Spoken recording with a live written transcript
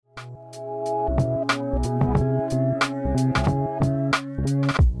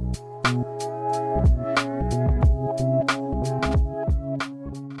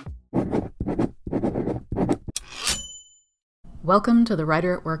Welcome to the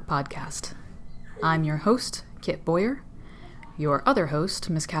Writer at Work podcast. I'm your host, Kit Boyer. Your other host,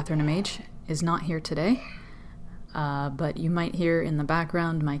 Miss Catherine MH, is not here today, but you might hear in the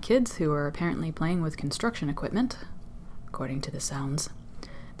background my kids who are apparently playing with construction equipment, according to the sounds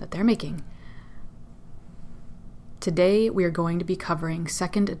that they're making. Today we are going to be covering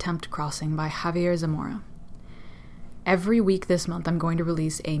Second Attempt Crossing by Javier Zamora. Every week this month I'm going to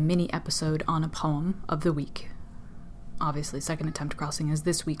release a mini episode on a poem of the week. Obviously, Second Attempt Crossing is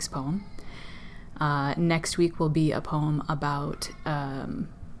this week's poem. Next week will be a poem about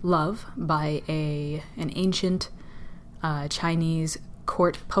love by an ancient Chinese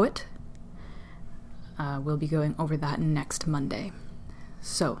court poet. We'll be going over that next Monday.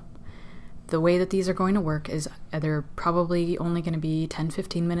 So, the way that these are going to work is they're probably only going to be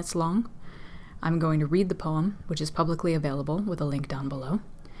 10-15 minutes long. I'm going to read the poem, which is publicly available with a link down below.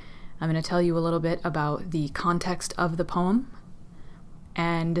 I'm going to tell you a little bit about the context of the poem,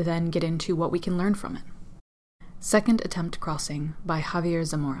 and then get into what we can learn from it. Second Attempt Crossing by Javier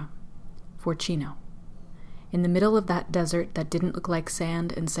Zamora. For Chino. In the middle of that desert that didn't look like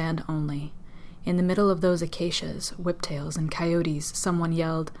sand and sand only, in the middle of those acacias, whiptails, and coyotes, someone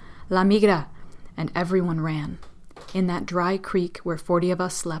yelled, "La migra!" and everyone ran. In that dry creek where 40 of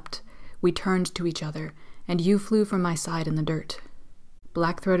us slept, we turned to each other, and you flew from my side in the dirt.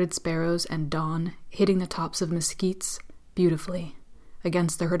 Black-throated sparrows and dawn hitting the tops of mesquites beautifully.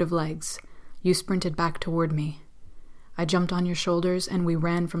 Against the herd of legs, you sprinted back toward me. I jumped on your shoulders and we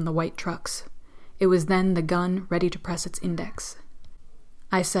ran from the white trucks. It was then the gun ready to press its index.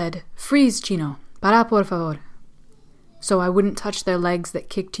 I said, "Freeze, Chino, para por favor." So I wouldn't touch their legs that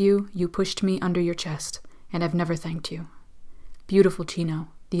kicked you, you pushed me under your chest, and I've never thanked you. Beautiful Chino,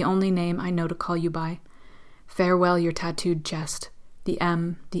 the only name I know to call you by. Farewell your tattooed chest. The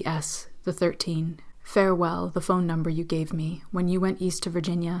M, the S, the 13. Farewell the phone number you gave me when you went east to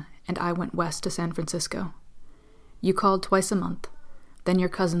Virginia and I went west to San Francisco. You called twice a month. Then your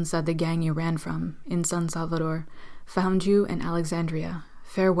cousin said the gang you ran from, in San Salvador, found you in Alexandria.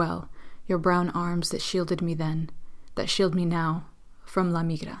 Farewell, your brown arms that shielded me then, that shield me now, from La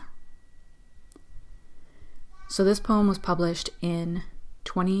Migra. So this poem was published in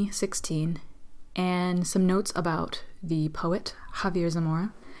 2016, and some notes about the poet, Javier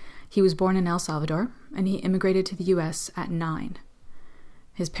Zamora. He was born in El Salvador, and he immigrated to the U.S. at 9.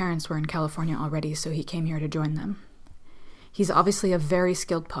 His parents were in California already, so he came here to join them. He's obviously a very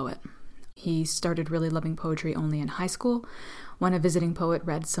skilled poet. He started really loving poetry only in high school, when a visiting poet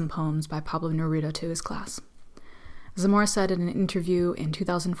read some poems by Pablo Neruda to his class. Zamora said in an interview in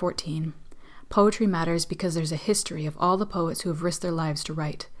 2014, "Poetry matters because there's a history of all the poets who have risked their lives to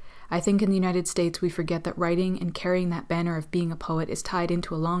write. I think in the United States we forget that writing and carrying that banner of being a poet is tied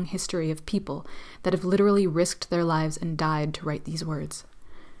into a long history of people that have literally risked their lives and died to write these words."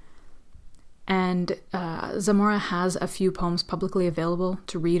 And Zamora has a few poems publicly available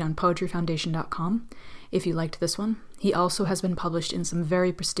to read on poetryfoundation.com if you liked this one. He also has been published in some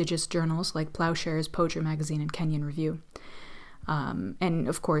very prestigious journals like Ploughshares, Poetry Magazine, and Kenyon Review. And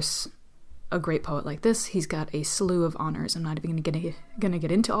of course, a great poet like this, he's got a slew of honors. I'm not even going to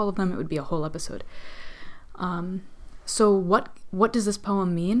get into all of them. It would be a whole episode. So what does this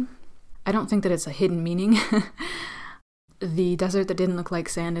poem mean? I don't think that it's a hidden meaning. The desert that didn't look like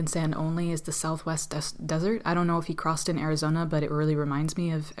sand and sand only is the Southwest Desert. I don't know if he crossed in Arizona, but it really reminds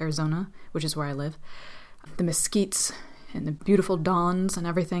me of Arizona, which is where I live. The mesquites and the beautiful dawns and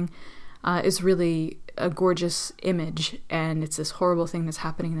everything is really a gorgeous image, and it's this horrible thing that's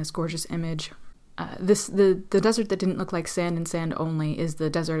happening in this gorgeous image. The desert that didn't look like sand and sand only is the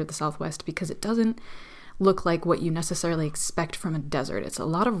desert of the Southwest because it doesn't look like what you necessarily expect from a desert. It's a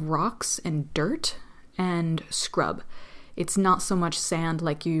lot of rocks and dirt and scrub. It's not so much sand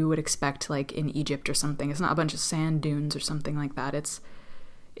like you would expect like in Egypt or something. It's not a bunch of sand dunes or something like that.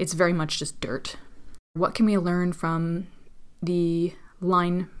 It's very much just dirt. What can we learn from the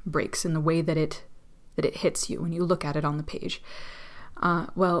line breaks and the way that it hits you when you look at it on the page?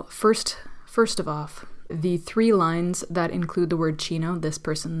 Well, first of all, the 3 lines that include the word Chino, this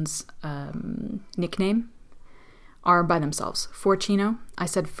person's nickname, are by themselves. For Chino, I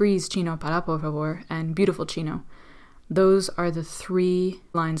said freeze Chino para por favor, and beautiful Chino. Those are the 3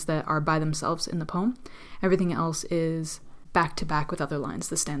 lines that are by themselves in the poem. Everything else is back to back with other lines.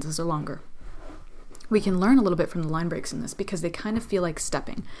 The stanzas are longer. We can learn a little bit from the line breaks in this because they kind of feel like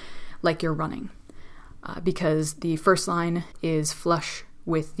stepping, like you're running. Because the first line is flush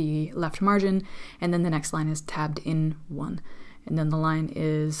with the left margin, and then the next line is tabbed in 1. And then the line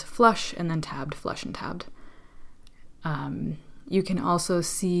is flush, and then tabbed, flush, and tabbed. You can also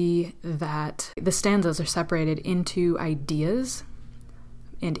see that the stanzas are separated into ideas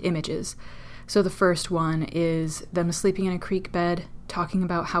and images. So the first one is them sleeping in a creek bed, talking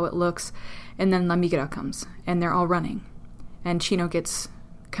about how it looks, and then La Migra comes, and they're all running. And Chino gets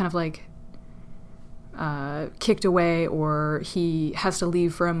kind of like kicked away, or he has to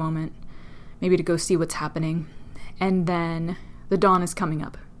leave for a moment, maybe to go see what's happening. And then the dawn is coming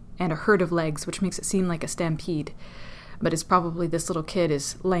up, and a herd of legs, which makes it seem like a stampede. But it's probably this little kid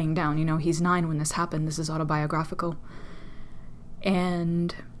is laying down. You know, he's 9 when this happened. This is autobiographical.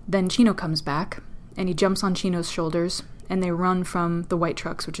 And then Chino comes back, and he jumps on Chino's shoulders, and they run from the white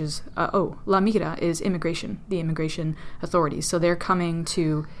trucks, which is, La Migra is immigration, the immigration authorities. So they're coming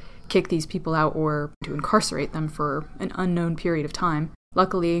to kick these people out or to incarcerate them for an unknown period of time.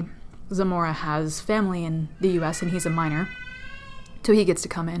 Luckily, Zamora has family in the U.S., and he's a minor, so he gets to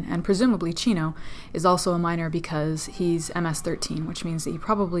come in. And presumably Chino is also a minor because he's MS-13, which means that he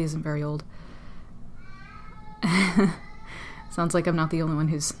probably isn't very old. Sounds like I'm not the only one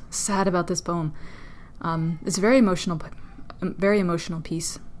who's sad about this poem. It's a very emotional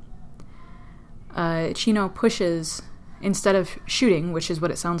piece. Chino pushes, instead of shooting, which is what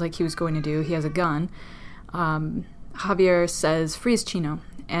it sounds like he was going to do, he has a gun. Javier says, "Freeze Chino,"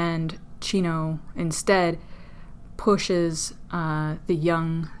 and Chino instead pushes the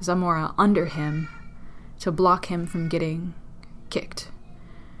young Zamora under him to block him from getting kicked.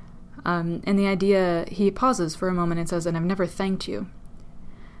 And the idea, he pauses for a moment and says, "And I've never thanked you."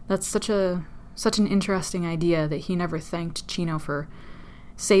 That's such an interesting idea, that he never thanked Chino for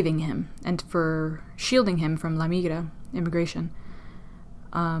saving him and for shielding him from La Migra, immigration.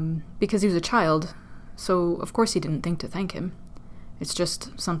 Because he was a child, so of course he didn't think to thank him. It's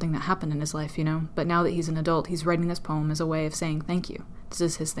just something that happened in his life, you know. But now that he's an adult, he's writing this poem as a way of saying thank you. This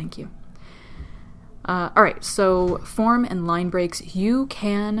is his thank you. Alright, so form and line breaks. You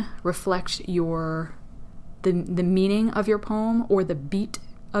can reflect the meaning of your poem or the beat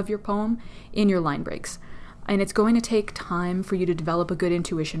of your poem in your line breaks. And it's going to take time for you to develop a good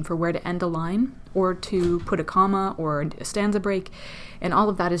intuition for where to end a line, or to put a comma or a stanza break. And all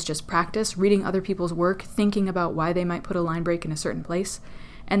of that is just practice, reading other people's work, thinking about why they might put a line break in a certain place,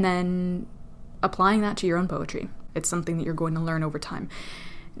 and then applying that to your own poetry. It's something that you're going to learn over time.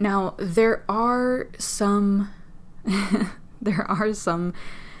 Now, there are some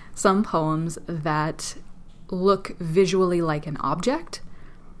poems that look visually like an object,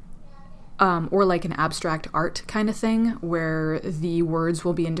 or like an abstract art kind of thing, where the words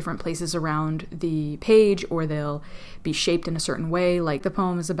will be in different places around the page, or they'll be shaped in a certain way. Like the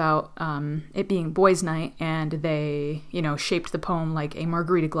poem is about it being boys' night, and they, shaped the poem like a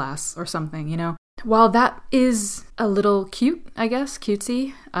margarita glass or something, While that is a little cute, I guess,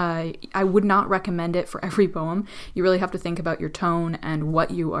 cutesy, I would not recommend it for every poem. You really have to think about your tone and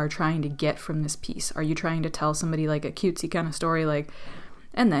what you are trying to get from this piece. Are you trying to tell somebody like a cutesy kind of story, like,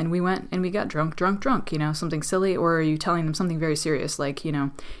 and then we went and we got drunk, something silly? Or are you telling them something very serious, like,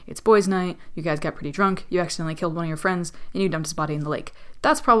 it's boys' night, you guys got pretty drunk, you accidentally killed one of your friends, and you dumped his body in the lake?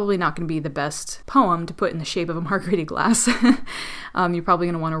 That's probably not going to be the best poem to put in the shape of a margarita glass. You're probably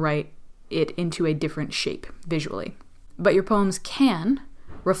going to want to write it into a different shape visually. But your poems can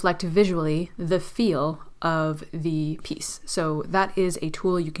reflect visually the feel of the piece. So that is a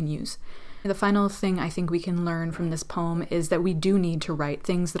tool you can use. The final thing I think we can learn from this poem is that we do need to write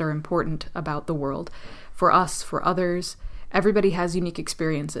things that are important about the world. For us, for others, everybody has unique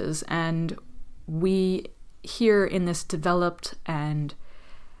experiences, and we here in this developed and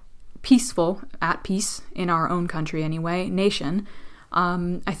peaceful, at peace in our own country anyway, nation,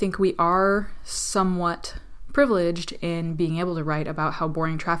 I think we are somewhat privileged in being able to write about how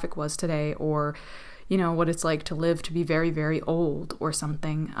boring traffic was today, or what it's like to live to be very, very old or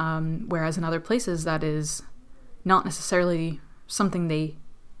something, whereas in other places that is not necessarily something they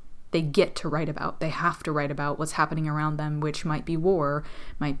get to write about. They have to write about what's happening around them, which might be war,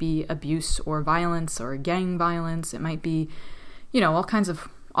 might be abuse or violence or gang violence. It might be, all kinds of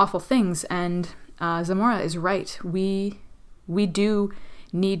awful things. And Zamora is right. We do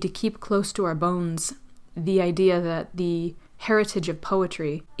need to keep close to our bones the idea that the heritage of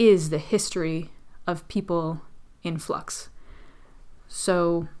poetry is the history of people in flux.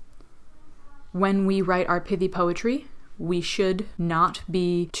 So when we write our pithy poetry, we should not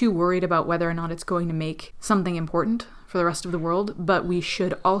be too worried about whether or not it's going to make something important for the rest of the world, but we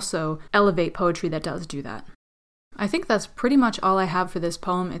should also elevate poetry that does do that. I think that's pretty much all I have for this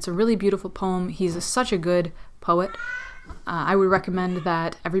poem. It's a really beautiful poem. He's such a good poet. I would recommend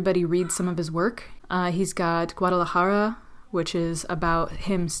that everybody read some of his work. He's got Guadalajara, which is about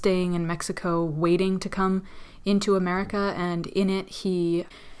him staying in Mexico, waiting to come into America, and in it he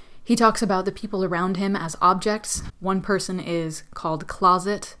talks about the people around him as objects. One person is called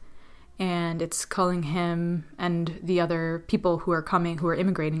Closet, and it's calling him and the other people who are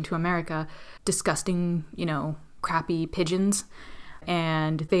immigrating to America, disgusting, crappy pigeons,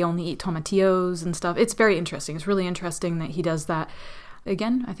 and they only eat tomatillos and stuff. It's very interesting. It's really interesting that he does that.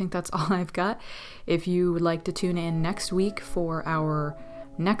 Again, I think that's all I've got. If you would like to tune in next week for our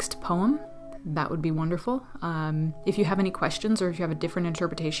next poem, that would be wonderful. If you have any questions, or if you have a different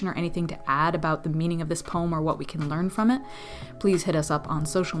interpretation or anything to add about the meaning of this poem or what we can learn from it, please hit us up on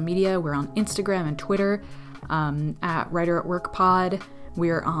social media. We're on Instagram and Twitter at Writer at Work Pod.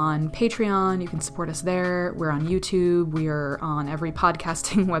 We're on Patreon. You can support us there. We're on YouTube. We are on every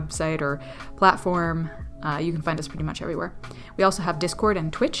podcasting website or platform. You can find us pretty much everywhere. We also have Discord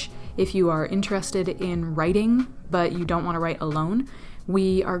and Twitch. If you are interested in writing, but you don't want to write alone,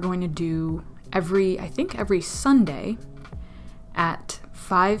 we are going to do every Sunday at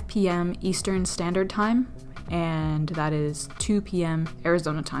 5 p.m. Eastern Standard Time, and that is 2 p.m.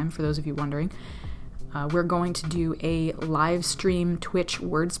 Arizona time, for those of you wondering. We're going to do a live stream Twitch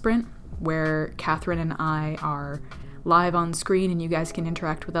word sprint where Catherine and I are live on screen and you guys can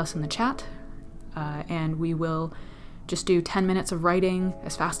interact with us in the chat. And we will just do 10 minutes of writing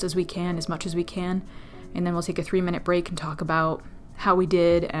as fast as we can, as much as we can, and then we'll take a 3-minute break and talk about how we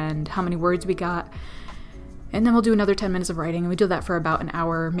did and how many words we got, and then we'll do another 10 minutes of writing, and we do that for about an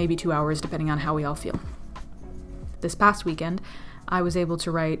hour, maybe 2 hours, depending on how we all feel. This past weekend, I was able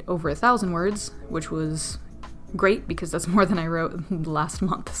to write over 1,000 words, which was great because that's more than I wrote last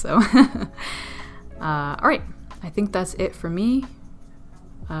month, so. Alright, I think that's it for me.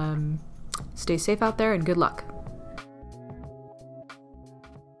 Stay safe out there and good luck.